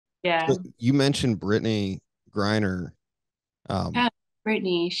Yeah. So you mentioned Brittney Griner. Um, Yeah.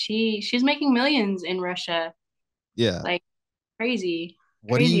 Brittany, she's making millions in Russia. yeah. Like crazy.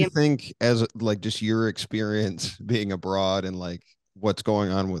 What do you Crazy. think as like just your experience being abroad and like what's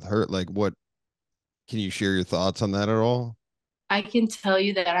going on with her? Like what can you share your thoughts on that at all? I can tell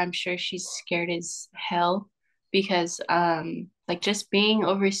you that I'm sure she's scared as hell because like just being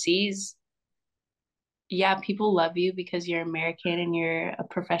overseas, yeah, people love you because you're American and you're a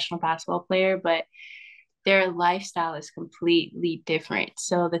professional basketball player, but their lifestyle is completely different.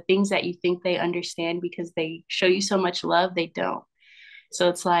 So the things that you think they understand because they show you so much love, they don't. So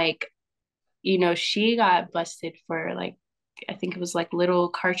it's like, she got busted for like, I think it was like little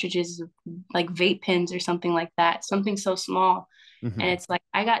cartridges of like vape pens or something like that, something so small. And Hmm. it's like,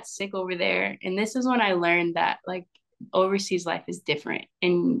 I got sick over there. And this is when I learned that like overseas life is different.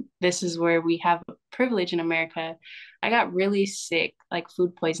 And this is where we have a privilege in America. I got really sick, like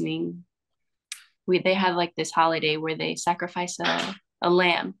food poisoning. They had like this holiday where they sacrifice a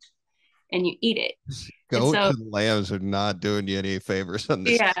lamb and you eat it. And Goats so, and lambs are not doing you any favors on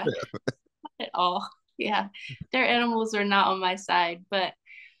this yeah, trip. at all. Yeah, their animals are not on my side, but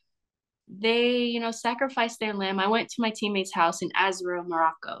they, sacrificed their lamb. I went to my teammate's house in Azra,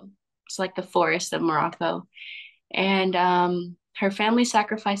 Morocco. It's like the forest of Morocco. And her family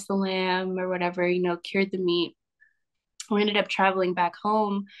sacrificed the lamb or whatever, cured the meat. We ended up traveling back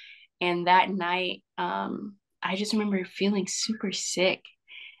home. And that night, I just remember feeling super sick.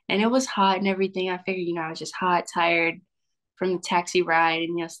 And it was hot and everything. I figured, I was just hot, tired from the taxi ride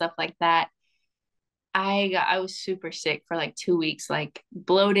and, stuff like that. I was super sick for like 2 weeks, like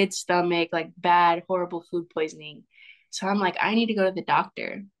bloated stomach, like bad, horrible food poisoning. So I'm like, I need to go to the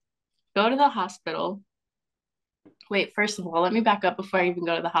doctor. Go to the hospital. Wait, first of all, let me back up before I even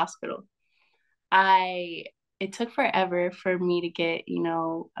go to the hospital. I It took forever for me to get,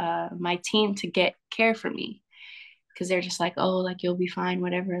 my team to get care for me because they're just like, oh, like you'll be fine,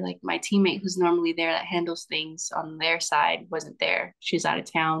 whatever. Like my teammate who's normally there that handles things on their side wasn't there. She was out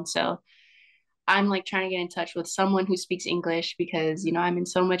of town. So I'm like trying to get in touch with someone who speaks English because, I'm in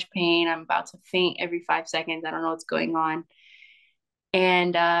so much pain. I'm about to faint every 5 seconds. I don't know what's going on.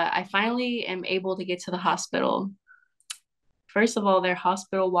 And I finally am able to get to the hospital. First of all, their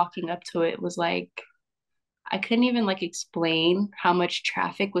hospital walking up to it was like, I couldn't even like explain how much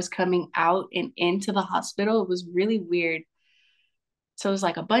traffic was coming out and into the hospital. It was really weird. So it was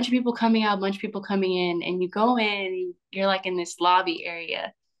like a bunch of people coming out, a bunch of people coming in, and you go in and you're like in this lobby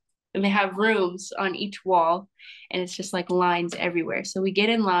area and they have rooms on each wall and it's just like lines everywhere. So we get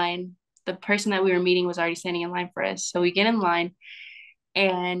in line. The person that we were meeting was already standing in line for us. So we get in line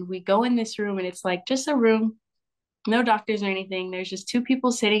and we go in this room and it's like just a room, no doctors or anything. There's just two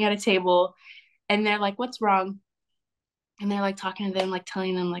people sitting at a table and they're like, "What's wrong?" And they're like talking to them, like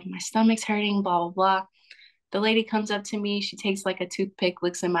telling them like my stomach's hurting, blah, blah, blah. The lady comes up to me, she takes like a toothpick,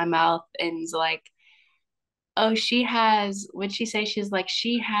 looks in my mouth, and is like, "Oh, she has," what'd she say? She's like,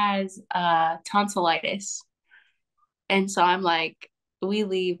 "She has tonsillitis." And so I'm like, we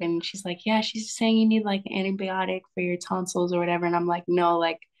leave and she's like, yeah, she's saying you need like an antibiotic for your tonsils or whatever. And I'm like, no,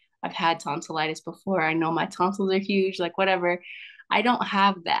 like I've had tonsillitis before. I know my tonsils are huge, like whatever. I don't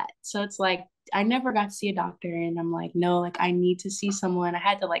have that. So it's like, I never got to see a doctor. And I'm like, no, like I need to see someone. I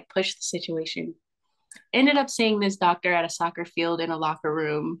had to like push the situation. Ended up seeing this doctor at a soccer field in a locker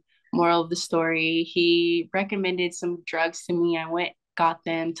room. Moral of the story, he recommended some drugs to me. I went, got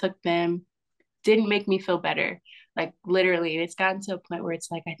them, took them, didn't make me feel better. Like literally, it's gotten to a point where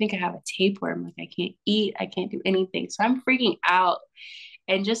it's like I think I have a tapeworm. Like I can't eat, I can't do anything. So I'm freaking out.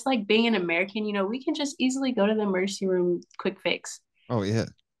 And just like being an American, we can just easily go to the emergency room, quick fix. Oh yeah.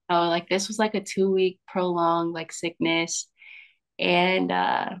 Oh, like this was like a 2 week prolonged like sickness. And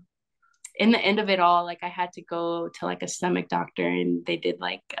in the end of it all, like I had to go to like a stomach doctor and they did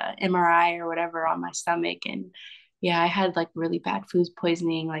like MRI or whatever on my stomach. And yeah, I had like really bad food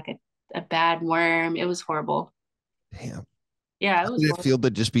poisoning, like a bad worm. It was horrible. Damn. Yeah, How it was did it horrible. feel to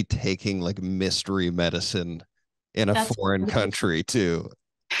just be taking like mystery medicine in a That's foreign country too?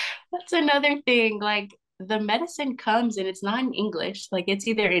 that's another thing. Like the medicine comes and it's not in English. Like it's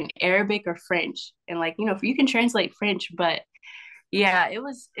either in Arabic or French. And like, you can translate French, but yeah, it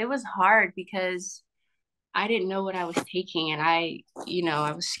was hard because I didn't know what I was taking and I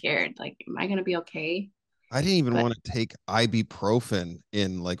was scared. Like, am I gonna be okay? I didn't even But want to take ibuprofen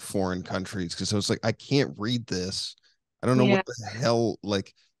in like foreign countries because I was like, I can't read this. I don't know what yeah. the hell,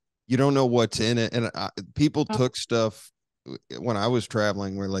 like, you don't know what's in it. And people Oh, took stuff when I was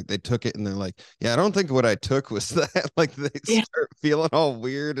traveling where like they took it and they're like, yeah, I don't think what I took was that. Like they yeah. start feeling all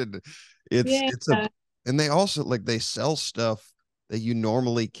weird and it's, Yeah. it's a, and they also like they sell stuff that you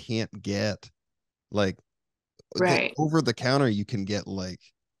normally can't get. Like Right. over the counter, you can get like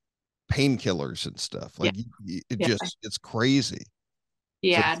painkillers and stuff. Yeah. Like it Yeah. just, it's crazy. So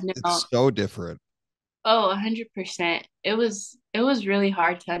Yeah. No. it's so different. Oh, 100%. It was really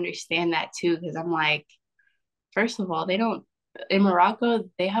hard to understand that too, because I'm like, first of all, they don't in Morocco,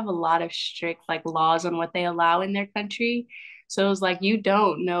 they have a lot of strict like laws on what they allow in their country. So it was like you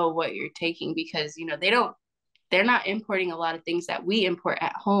don't know what you're taking because they're not importing a lot of things that we import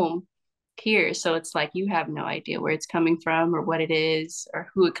at home here. So it's like you have no idea where it's coming from or what it is or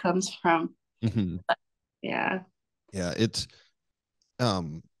who it comes from. Mm-hmm. Yeah. Yeah, it's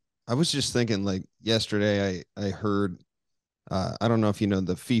um I was just thinking like yesterday I heard I don't know if you know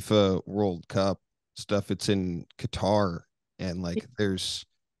the FIFA World Cup stuff. It's in Qatar, and like there's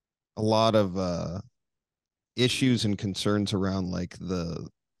a lot of issues and concerns around like the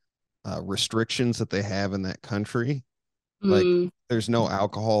restrictions that they have in that country. Like Mm, there's no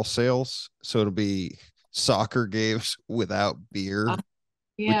alcohol sales, so it'll be soccer games without beer, uh,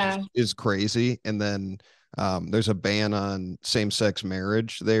 which yeah. is crazy. And then there's a ban on same-sex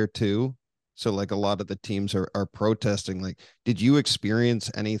marriage there too. So like a lot of the teams are protesting. Like, did you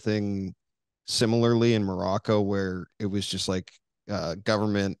experience anything similarly in Morocco where it was just like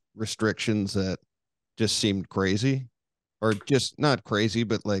government restrictions that just seemed crazy, or just not crazy,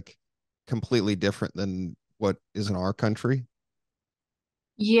 but like completely different than what is in our country?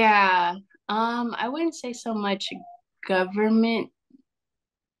 Yeah. I wouldn't say so much government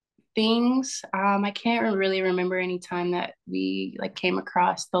things. I can't really remember any time that we like came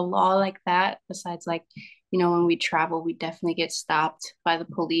across the law like that. Besides, like, when we travel, we definitely get stopped by the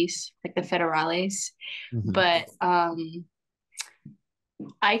police, like the federales. Mhm. But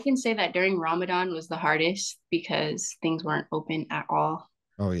I can say that during Ramadan was the hardest because things weren't open at all.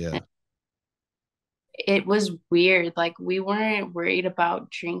 Oh yeah. It was weird. Like we weren't worried about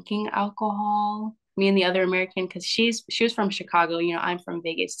drinking alcohol. Me and the other American, because she was from Chicago. I'm from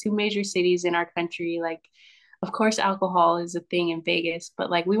Vegas, two major cities in our country. Like, of course, alcohol is a thing in Vegas, but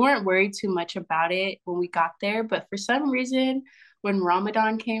like we weren't worried too much about it when we got there. But for some reason, when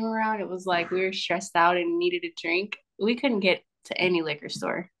Ramadan came around, it was like we were stressed out and needed a drink. We couldn't get to any liquor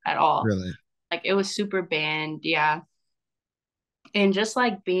store at all. Really? Like it was super banned. Yeah. And just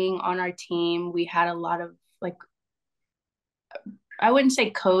like being on our team, we had a lot of like I wouldn't say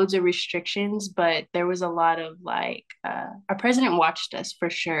codes or restrictions, but there was a lot of like our president watched us for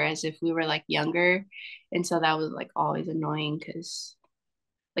sure as if we were like younger. And so that was like always annoying because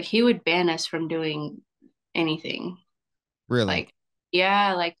like he would ban us from doing anything. Really? Like,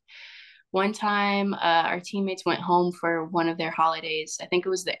 yeah, like one time our teammates went home for one of their holidays. I think it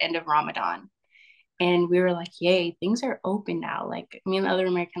was the end of Ramadan. And we were like, yay, things are open now. Like me and the other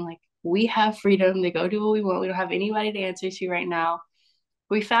American, like we have freedom to go do what we want. We don't have anybody to answer to right now.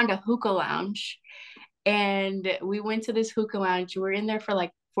 We found a hookah lounge and we went to this hookah lounge. We were in there for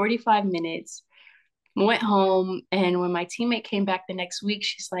like 45 minutes, went home. And when my teammate came back the next week,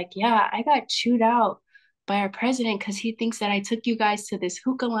 she's like, yeah, I got chewed out by our president because he thinks that I took you guys to this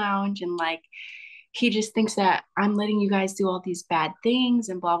hookah lounge and like he just thinks that I'm letting you guys do all these bad things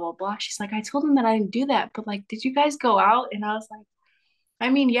and blah blah blah. She's like, I told him that I didn't do that, but like, did you guys go out? And I was like, I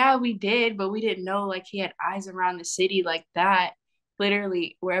mean, yeah, we did, but we didn't know like he had eyes around the city like that.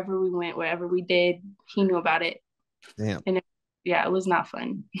 Literally, wherever we went, wherever we did, he knew about it. Damn. And yeah, it was not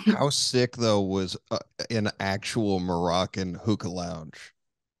fun. How sick though was an actual Moroccan hookah lounge?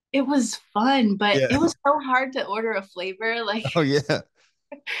 It was fun, but Yeah. it was so hard to order a flavor. Like, Oh yeah.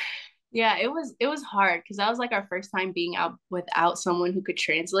 yeah, it was hard because that was like our first time being out without someone who could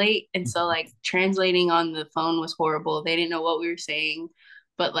translate. And so like translating on the phone was horrible. They didn't know what we were saying.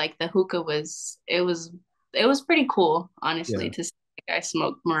 But like the hookah it was pretty cool, honestly, Yeah. to see like, I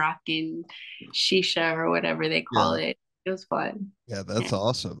smoked Moroccan shisha or whatever they call Yeah. it. It was fun. Yeah, Yeah. that's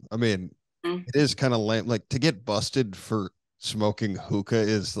awesome. I mean, Mhm. it is kind of lame. Like to get busted for smoking hookah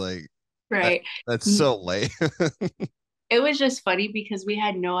is like that, Right. that's so lame. It was just funny because we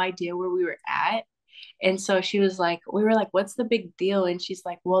had no idea where we were at. And so she was like, we were like, what's the big deal? And she's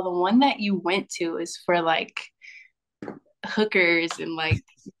like, well, the one that you went to is for like hookers and like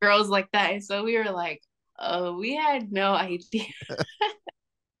girls like that. And so we were like, oh, we had no idea. It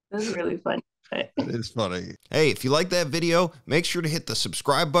was really fun. But That is funny. Hey, if you like that video, make sure to hit the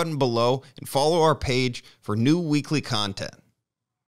subscribe button below and follow our page for new weekly content.